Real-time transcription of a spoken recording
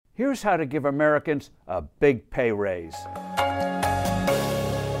Here's how to give Americans a big pay raise.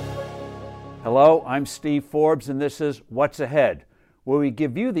 Hello, I'm Steve Forbes, and this is What's Ahead, where we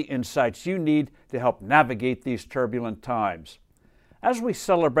give you the insights you need to help navigate these turbulent times. As we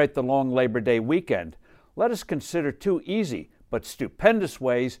celebrate the long Labor Day weekend, let us consider two easy but stupendous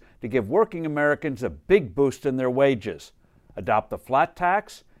ways to give working Americans a big boost in their wages: adopt the flat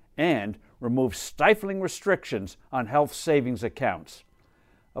tax and remove stifling restrictions on health savings accounts.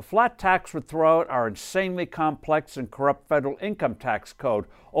 A flat tax would throw out our insanely complex and corrupt federal income tax code,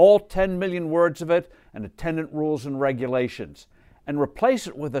 all 10 million words of it and attendant rules and regulations, and replace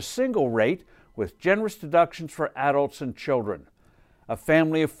it with a single rate with generous deductions for adults and children. A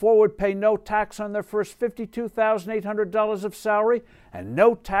family of four would pay no tax on their first $52,800 of salary and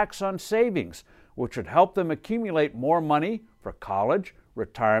no tax on savings, which would help them accumulate more money for college,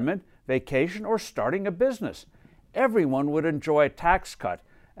 retirement, vacation, or starting a business. Everyone would enjoy a tax cut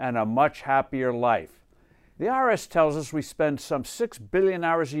and a much happier life. The IRS tells us we spend some 6 billion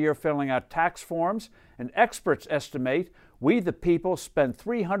hours a year filling out tax forms, and experts estimate we, the people, spend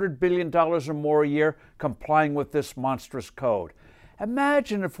 $300 billion or more a year complying with this monstrous code.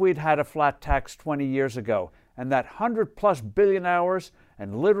 Imagine if we'd had a flat tax 20 years ago, and that 100+ billion hours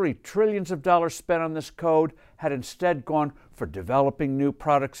and literally trillions of dollars spent on this code had instead gone for developing new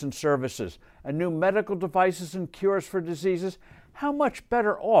products and services, and new medical devices and cures for diseases. How much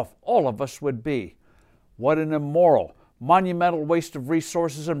better off all of us would be. What an immoral, monumental waste of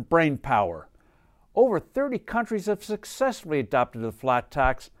resources and brain power. Over 30 countries have successfully adopted the flat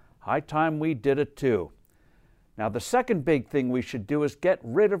tax. High time we did it too. Now, the second big thing we should do is get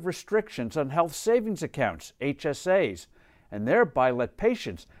rid of restrictions on health savings accounts, HSAs, and thereby let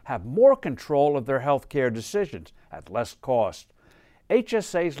patients have more control of their health care decisions at less cost.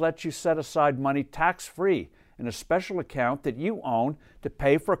 HSAs let you set aside money tax-free in a special account that you own to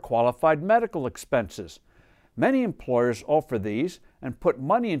pay for qualified medical expenses. Many employers offer these and put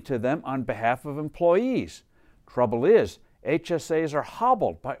money into them on behalf of employees. Trouble is, HSAs are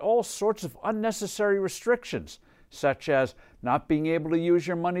hobbled by all sorts of unnecessary restrictions, such as not being able to use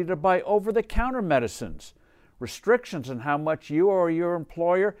your money to buy over-the-counter medicines. Restrictions on how much you or your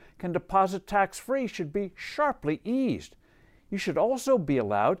employer can deposit tax-free should be sharply eased. You should also be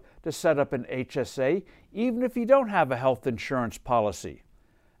allowed to set up an HSA even if you don't have a health insurance policy.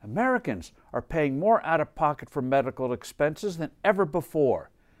 Americans are paying more out-of-pocket for medical expenses than ever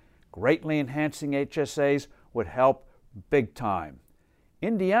before. Greatly enhancing HSAs would help big time.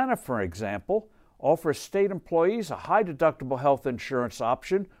 Indiana, for example, offers state employees a high-deductible health insurance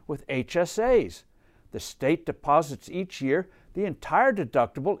option with HSAs. The state deposits each year the entire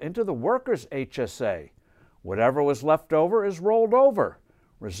deductible into the worker's HSA. Whatever was left over is rolled over.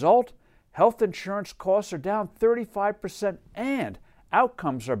 Result, health insurance costs are down 35% and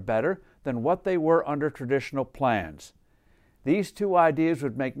outcomes are better than what they were under traditional plans. These two ideas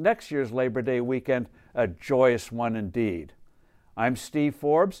would make next year's Labor Day weekend a joyous one indeed. I'm Steve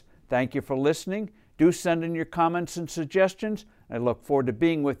Forbes. Thank you for listening. Do send in your comments and suggestions. I look forward to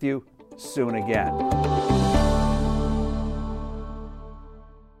being with you soon again.